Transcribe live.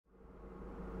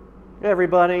Hey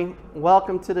everybody,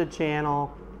 welcome to the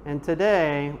channel, and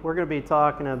today we're going to be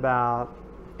talking about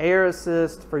air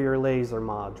assist for your laser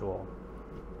module.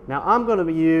 Now I'm going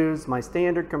to use my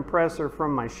standard compressor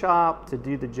from my shop to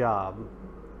do the job.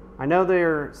 I know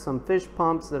there are some fish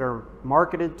pumps that are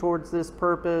marketed towards this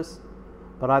purpose,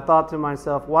 but I thought to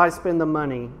myself, why spend the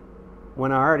money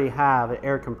when I already have an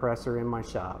air compressor in my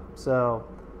shop? So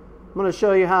I'm going to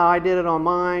show you how I did it on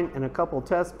mine and a couple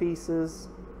test pieces.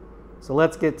 So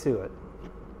let's get to it.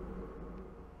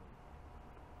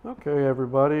 Okay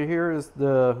everybody, here is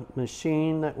the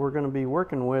machine that we're going to be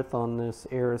working with on this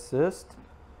air assist.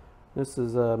 This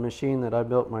is a machine that I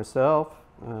built myself.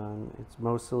 It's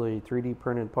mostly 3D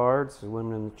printed parts,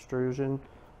 aluminum extrusion.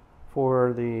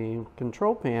 For the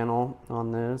control panel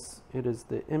on this, it is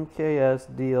the MKS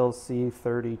DLC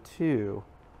 32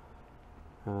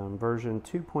 version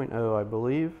 2.0, I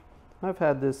believe. I've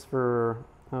had this for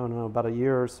I don't know, about a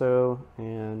year or so,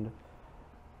 and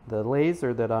the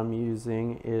laser that I'm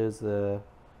using is the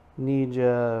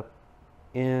NEJE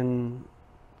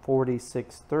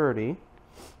N40630,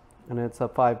 and it's a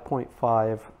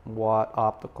 5.5 watt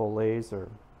optical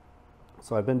laser.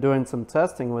 So I've been doing some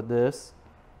testing with this,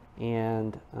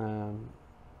 and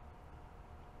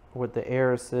with the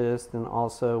air assist, and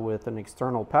also with an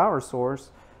external power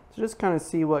source, to just kind of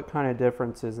see what kind of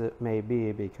differences it may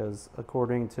be, because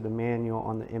according to the manual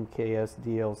on the MKS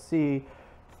DLC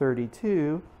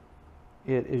 32,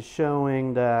 it is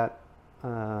showing that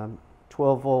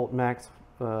 12 volt max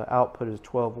output is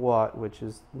 12 watt, which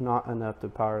is not enough to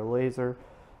power a laser.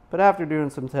 But after doing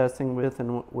some testing with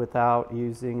and without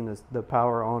using the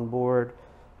power on board,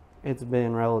 it's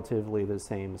been relatively the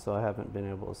same, so I haven't been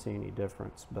able to see any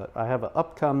difference. But I have an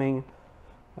upcoming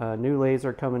new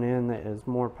laser coming in that is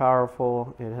more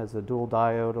powerful. It has a dual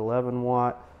diode 11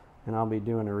 watt, and I'll be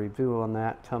doing a review on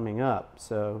that coming up,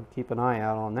 so keep an eye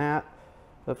out on that.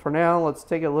 But for now, let's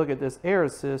take a look at this air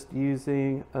assist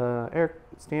using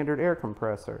standard air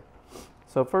compressor.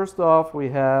 So first off, we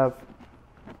have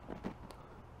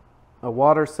a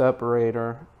water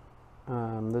separator.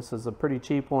 This is a pretty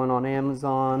cheap one on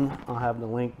Amazon. I'll have the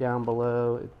link down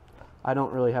below. I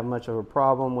don't really have much of a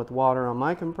problem with water on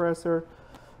my compressor.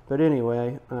 But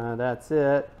anyway, that's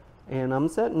it. And I'm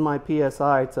setting my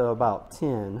PSI to about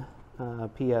 10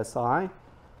 PSI.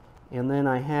 And then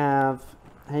I have,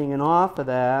 hanging off of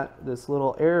that, this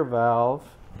little air valve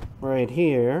right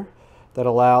here that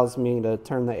allows me to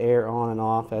turn the air on and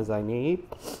off as I need.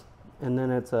 And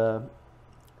then it's a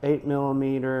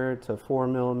 8mm to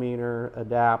 4mm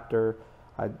adapter.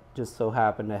 I just so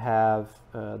happen to have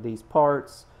these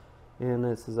parts. And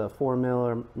this is a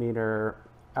 4mm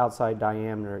outside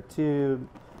diameter tube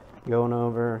going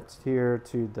over here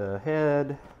to the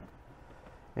head,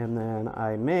 and then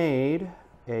I made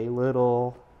a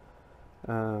little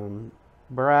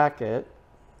bracket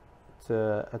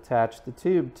to attach the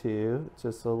tube to. It's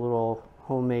just a little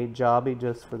homemade jobby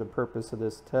just for the purpose of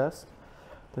this test.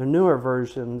 The newer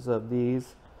versions of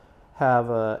these have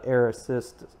a air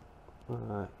assist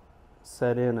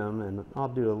set in them, and I'll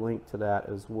do a link to that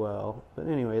as well. But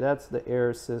anyway, that's the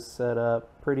air assist setup.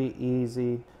 Pretty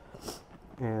easy,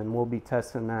 and we'll be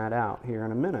testing that out here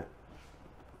in a minute.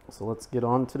 So let's get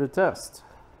on to the test.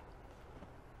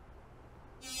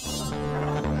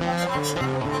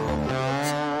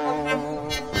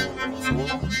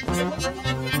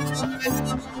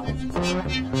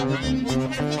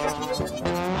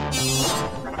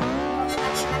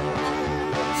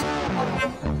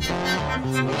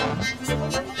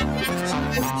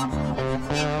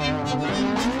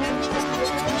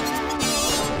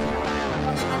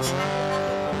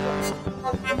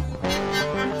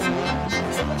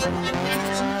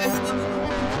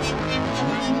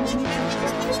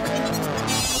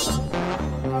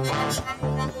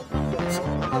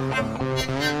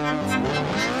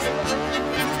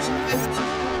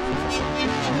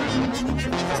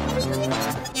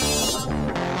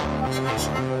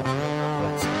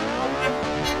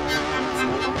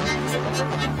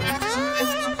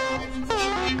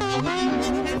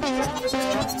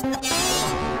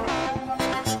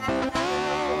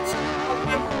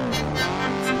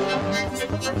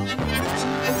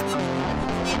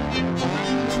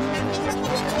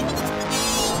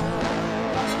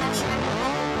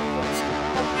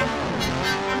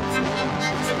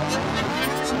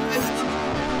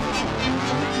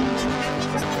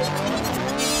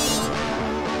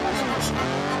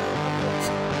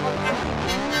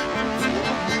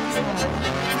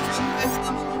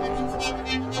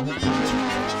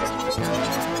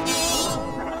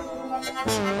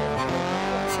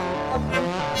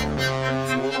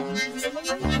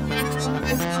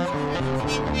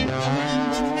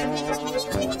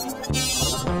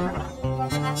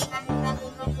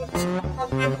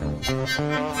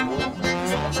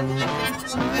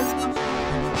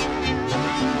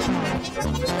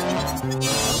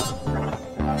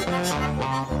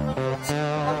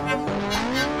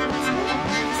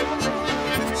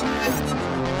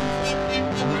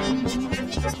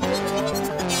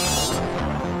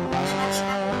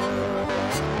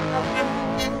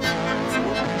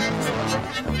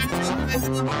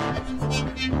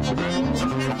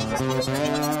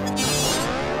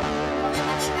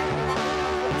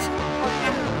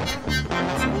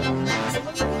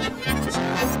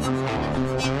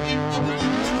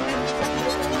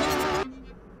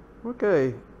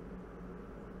 Okay.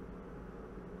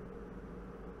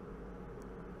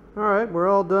 Alright, we're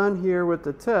all done here with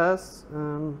the tests.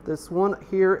 This one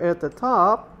here at the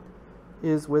top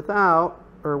is without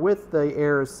or with the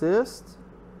air assist,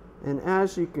 and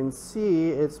as you can see,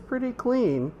 it's pretty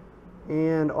clean.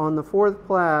 And on the fourth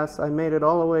pass, I made it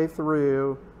all the way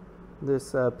through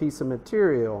this piece of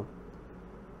material.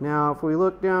 Now if we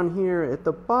look down here at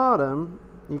the bottom,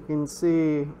 you can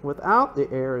see without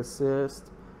the air assist,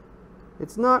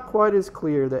 it's not quite as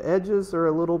clear. The edges are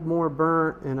a little more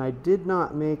burnt, and I did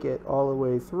not make it all the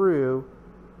way through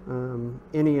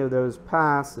any of those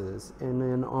passes. And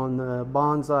then on the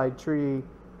bonsai tree,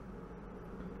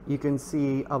 you can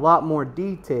see a lot more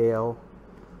detail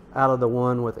out of the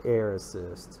one with air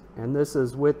assist. And this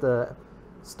is with the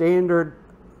standard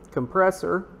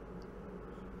compressor.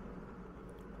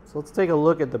 So let's take a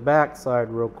look at the back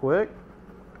side real quick.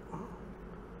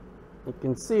 You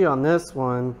can see on this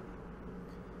one,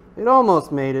 it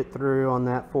almost made it through on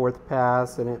that fourth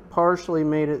pass, and it partially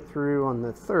made it through on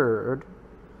the third,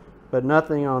 but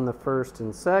nothing on the first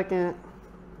and second.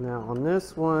 Now on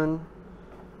this one,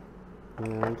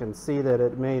 you can see that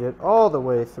it made it all the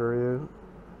way through.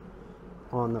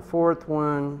 On the fourth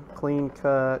one, clean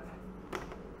cut.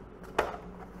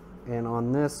 And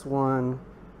on this one,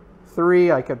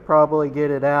 3, I could probably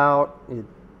get it out.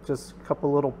 Just a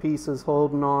couple little pieces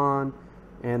holding on.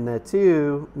 And the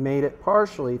 2 made it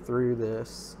partially through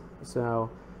this.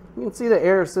 So you can see the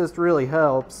air assist really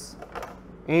helps,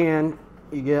 and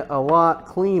you get a lot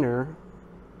cleaner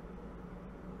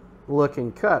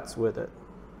looking cuts with it.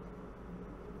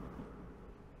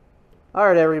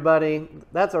 Alright everybody,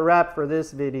 that's a wrap for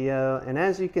this video, and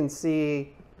as you can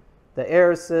see, the air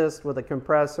assist with a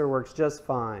compressor works just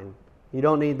fine. You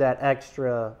don't need that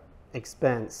extra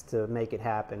expense to make it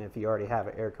happen if you already have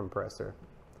an air compressor.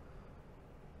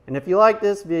 And if you like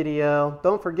this video,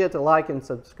 don't forget to like and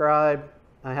subscribe.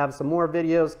 I have some more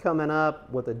videos coming up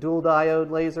with a dual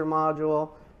diode laser module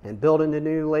and building a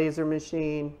new laser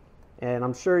machine, and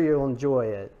I'm sure you'll enjoy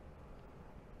it.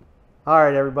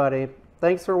 Alright everybody,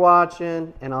 thanks for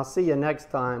watching, and I'll see you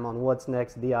next time on What's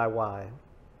Next DIY.